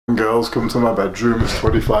girls come to my bedroom, it's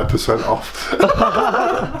 25% off.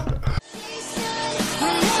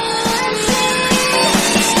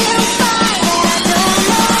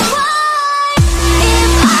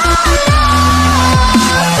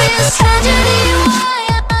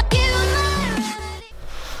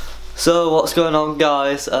 So what's going on,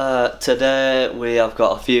 guys? Today we have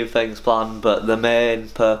got a few things planned, but the main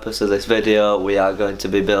purpose of this video, we are going to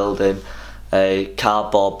be building a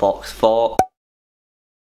cardboard box fort.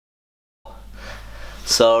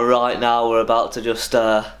 So right now we're about to just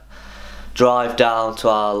drive down to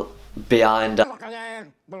our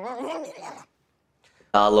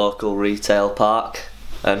local retail park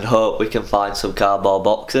and hope we can find some cardboard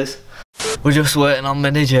boxes. We're just waiting on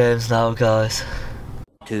Mini James now, guys.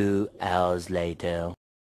 2 hours later.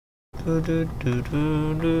 5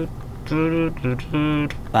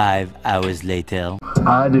 hours later.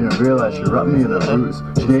 I didn't realise she wrapped me in the roots.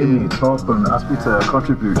 She gave me a top and asked me to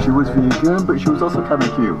contribute. She was vegan, but she was also kind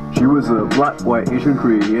of cute. She was a black, white Asian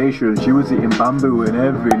creation. She was eating bamboo in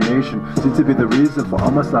every nation. Seemed to be the reason for all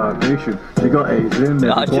my starvation. She got A's in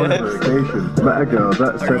every corner of vacation. Met a girl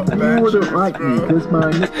that said, you wouldn't like me because my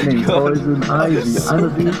nickname's Poison Ivy. I'm a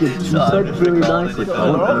vegan. She said really nicely, I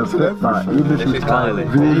want her to fit that, even if she's tired.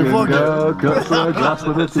 Vegan girl cuts her grass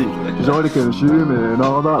with her teeth. She's already consuming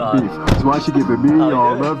all that beef. That's why she giving me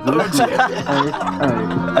all of this grief.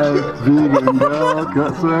 Hey, vegan girl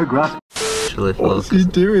cuts her grass. What's he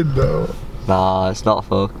doing though? Nah, it's not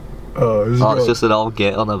fun. Oh, it's just an old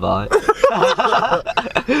git on a bike.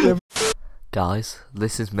 Guys,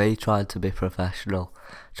 this is me trying to be professional.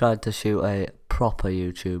 Trying to shoot a proper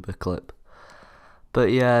YouTuber clip. But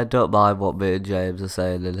yeah, don't mind what me and James are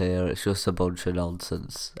saying in here, it's just a bunch of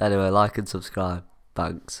nonsense. Anyway, like and subscribe.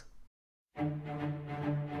 Thanks.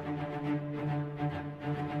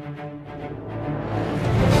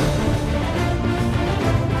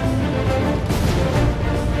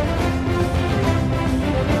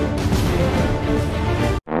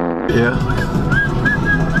 yeah.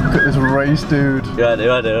 Look at this race, dude. Ready.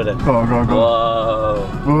 Go on. Whoa.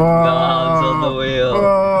 Whoa. No hands on the wheel.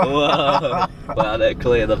 Whoa. Wait, I need to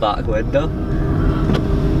clear the back window.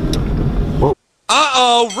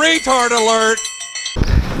 Uh-oh, retard alert!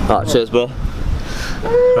 Right, cheers, bro.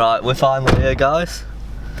 Right, we're finally here, guys.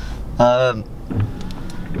 The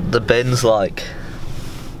bin's like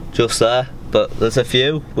just there, but there's a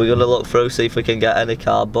few. We're gonna look through, see if we can get any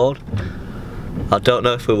cardboard. I don't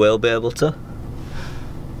know if we will be able to,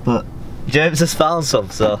 but James has found some,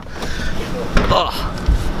 so. Oh,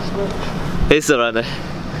 is there any?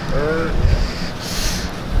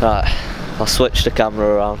 Right, I'll switch the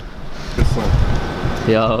camera around.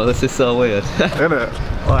 Yo, this is so weird. Isn't it?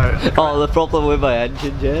 Like, oh, the problem with my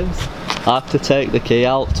engine, James, I have to take the key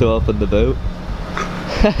out to open the boot.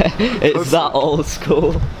 It's that old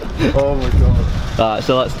school. oh my god. Right,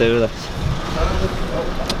 so let's do this.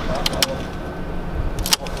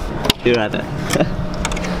 You ready?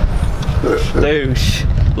 Douche.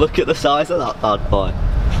 Look at the size of that bad boy.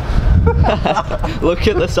 Look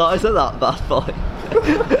at the size of that bad boy.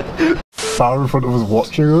 Car in front of us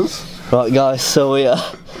watching us. Right, guys, so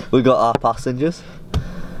we got our passengers.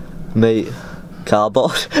 Meet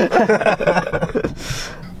cardboard. I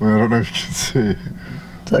don't know if you can see.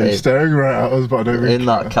 They're staring right at us, but I don't think in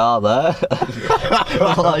that car there.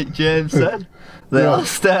 Like James said, they are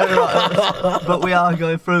staring at us, but we are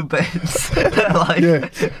going through bins. Like,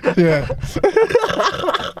 yeah.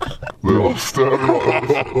 They are staring at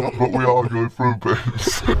us, but we are going through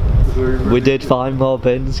bins. We did find more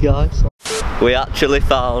bins, guys. We actually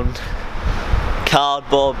found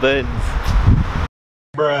cardboard bins.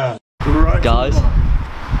 Bruh. Right. Guys,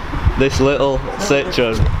 this little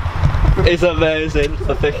Citroen is amazing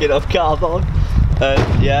for picking up cardboard.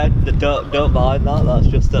 Yeah, don't mind that, that's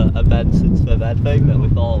just a Bensons for bed thing that we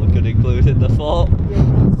thought we could include in the fort.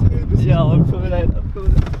 Yeah, I'm coming in.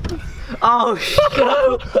 Oh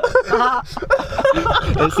shoot!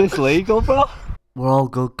 Is this legal, bro? We're all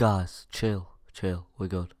good, guys. Chill, we're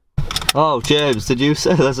good. Oh, James, did you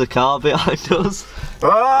say there's a car behind us?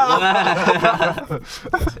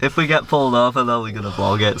 If we get pulled over, then we're gonna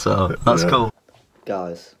vlog it, so that's cool.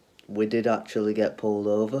 Guys, we did actually get pulled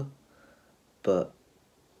over, but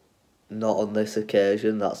not on this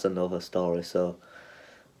occasion. That's another story, so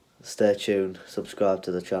stay tuned, subscribe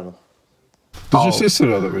to the channel. Does your sister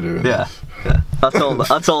know that we're doing this? Yeah. I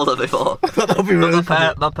told her before. That'll be really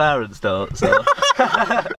but my parents don't, so.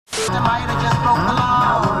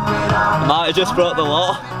 Might have just broke the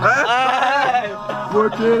law. Hey!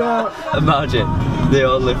 Work it out. Imagine the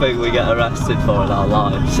only thing we get arrested for in our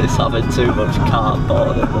lives is having too much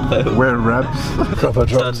cardboard in the boot. We're rebs. God, I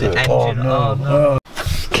dropped it. Oh no.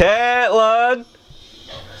 Caitlin!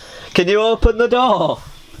 Can you open the door?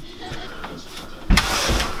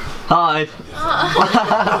 Hi.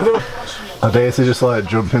 I dare to just like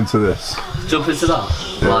jump into this. Jump into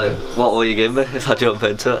that? Yeah. Like, what will you give me if I jump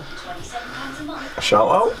into it? Shout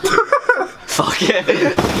out. Fuck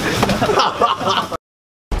it.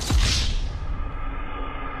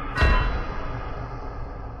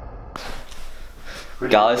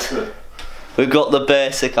 Guys, we've got the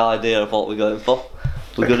basic idea of what we're going for.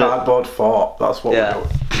 We're gonna cardboard fort. That's what we're doing.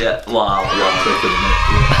 Yeah. Wow.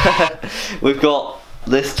 We've got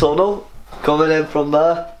this tunnel coming in from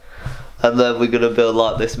there, and then we're gonna build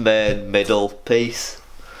like this main middle piece.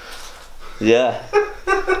 Yeah.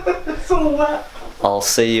 It's so wet. I'll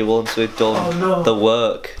see you once we've done the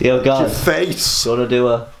work. Yo guys, your face. Do you wanna do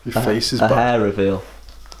a face is a hair reveal?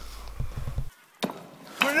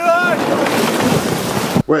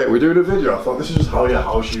 Wait, we're doing a video? I thought this is just how your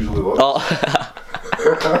house usually looks. Oh,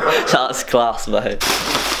 that's class, mate.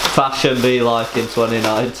 Fashion be like in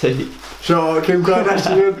 2019. Sure, Kim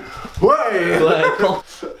Kardashian. Wait, come.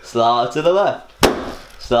 Start to the left.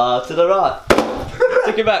 Start to the right.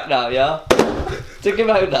 Take it back now, yeah? Take it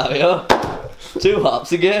back now, yeah? 2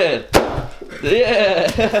 hops again. Yeah.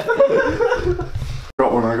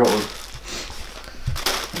 Got one.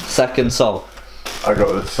 Second song. I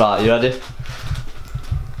got this. Right, you ready?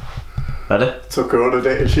 Ready? Took her on a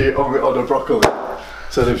date sheet on a broccoli.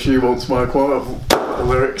 Said if she wants my quote, I'll put the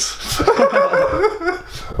lyrics.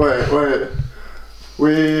 Wait.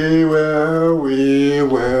 We will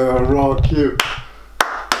rock you.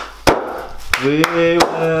 We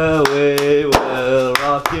will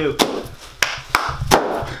rock you.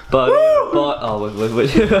 But oh wait.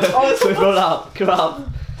 We've run out. Crap.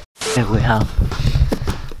 Here we have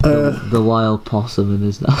the wild possum in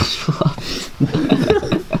his nostril.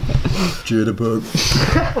 Judabug.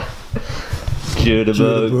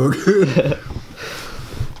 Judabug.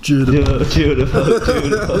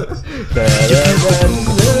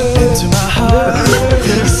 Into my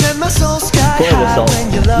heart, send my soul sky high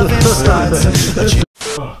when your loving starts.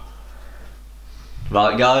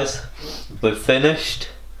 Right guys, we've finished.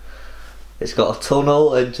 It's got a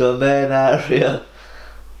tunnel into a main area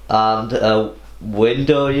and a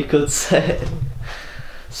window, you could say.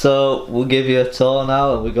 So we'll give you a tour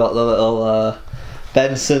now, and we got the little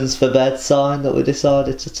Bensons for bed sign that we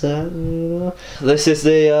decided to turn. This is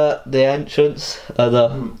the entrance of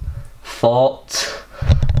the fort.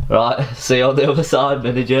 Right, see you on the other side,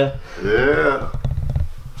 manager. Yeah.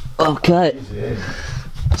 Okay.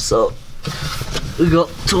 So we got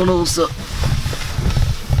tunnels that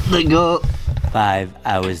they go. 5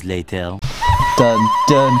 hours later. Dun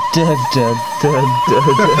dun dun dun dun dun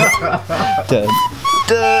dun dun.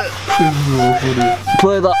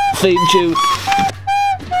 Play that theme tune.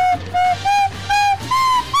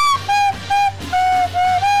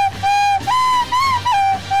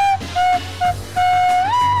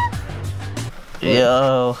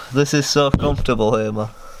 Yo, this is so comfortable here, man.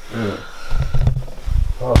 Yeah.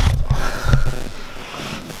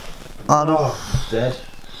 I know. Dead.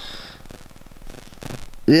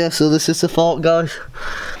 Yeah, so this is the fort, guys.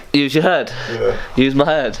 Use your head. Yeah. Use my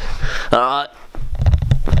head. Alright.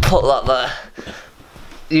 Put that there.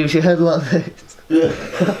 Use your head like this. Yeah.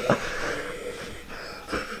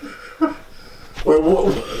 Wait,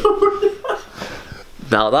 what?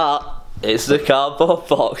 Now that is the cardboard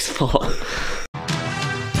box fort.